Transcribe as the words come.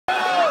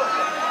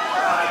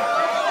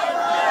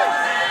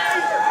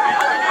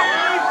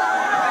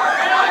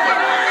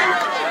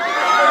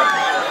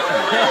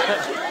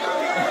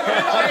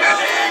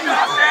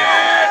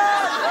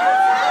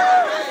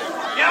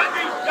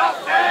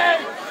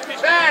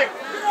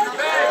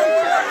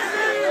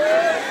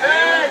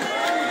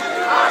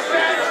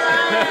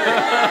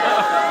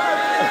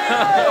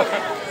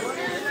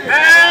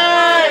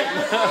Hey!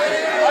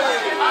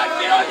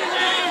 Get on your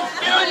knees!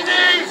 Get on your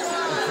knees!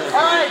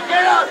 All right,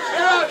 get up!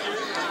 Get up!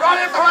 Run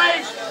in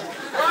place!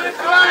 Run in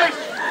place!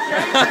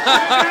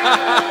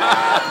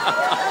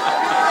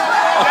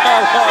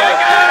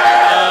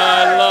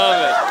 I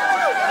love it.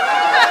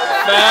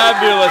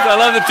 Fabulous. I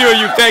love the two of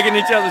you taking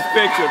each other's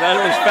picture. That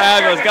was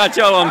fabulous. Got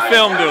y'all on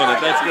film doing it.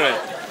 That's great.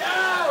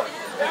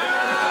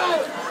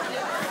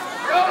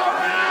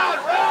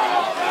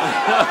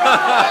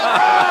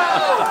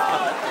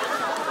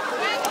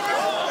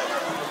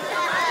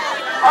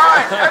 All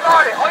right,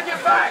 everybody, on your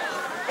back.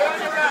 Get on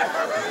your back.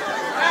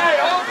 Hey,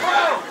 hold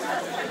through.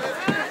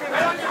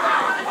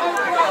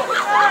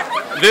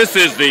 This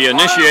is the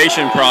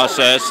initiation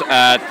process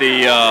at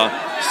the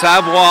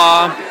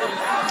Savoy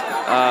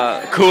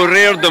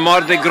Courir de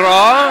Mardi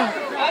Gras,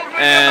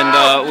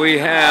 and we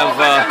have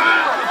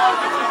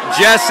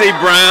Jesse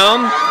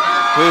Brown,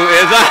 who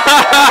is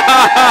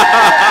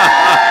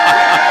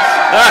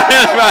that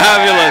is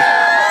fabulous.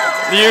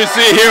 You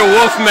see here,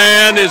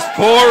 Wolfman is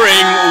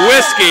pouring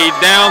whiskey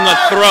down the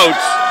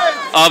throats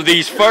of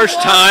these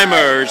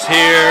first-timers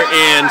here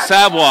in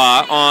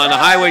Savoy on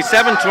Highway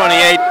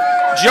 728,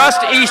 just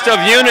east of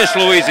Eunice,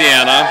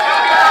 Louisiana.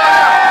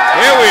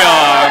 Here we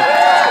are.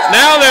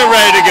 Now they're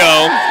ready to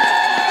go.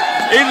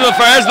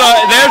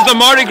 There's the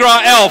Mardi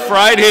Gras elf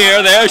right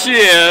here. There she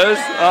is.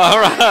 All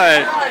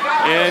right.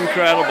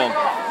 Incredible.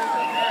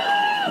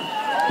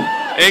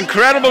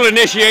 Incredible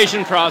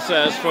initiation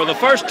process for the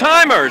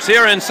first-timers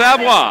here in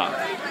Savoy,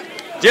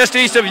 just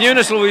east of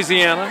Eunice,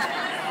 Louisiana.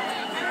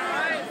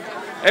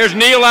 There's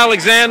Neil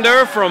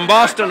Alexander from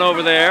Boston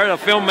over there, a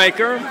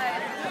filmmaker,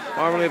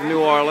 formerly of New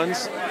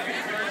Orleans.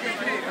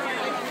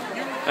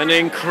 An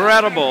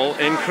incredible,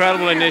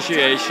 incredible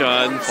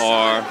initiation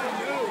for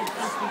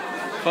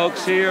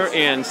folks here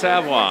in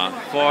Savoy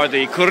for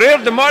the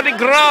Courir de Mardi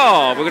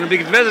Gras. We're going to be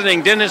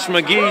visiting Dennis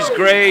McGee's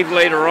grave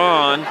later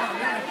on.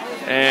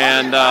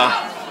 And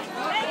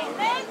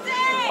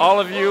all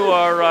of you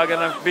are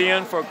going to be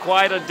in for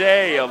quite a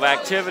day of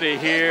activity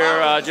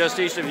here just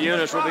east of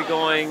Eunice. We'll be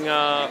going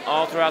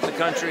all throughout the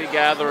country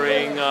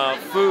gathering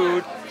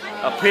food,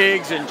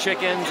 pigs and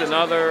chickens and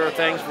other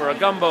things for a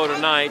gumbo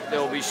tonight.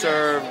 They'll be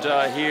served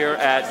here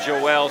at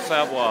Joel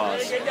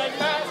Savoy's.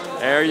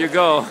 There you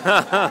go.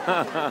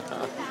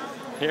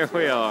 Here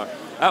we are.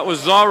 That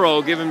was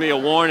Zorro giving me a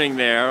warning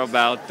there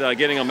about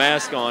getting a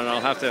mask on.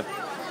 I'll have to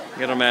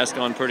get a mask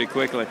on pretty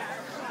quickly.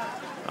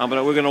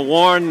 But we're going to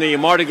warn the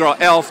Mardi Gras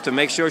elf to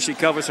make sure she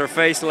covers her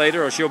face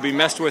later, or she'll be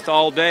messed with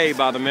all day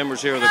by the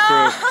members here of the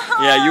crew.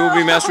 Yeah, you will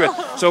be messed with.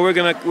 So we're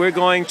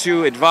going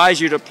to advise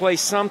you to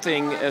place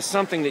something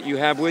that you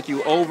have with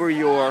you over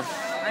your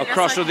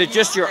across, so that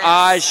just your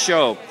eyes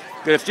show.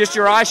 But if just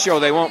your eyes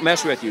show, they won't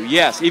mess with you.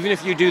 Yes, even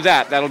if you do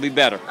that, that'll be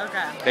better.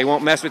 Okay. They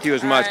won't mess with you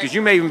as much because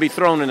you may even be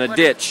thrown in a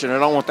ditch, and I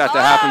don't want that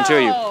to happen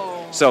to you.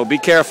 So be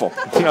careful.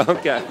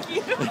 Okay.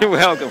 You're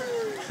welcome.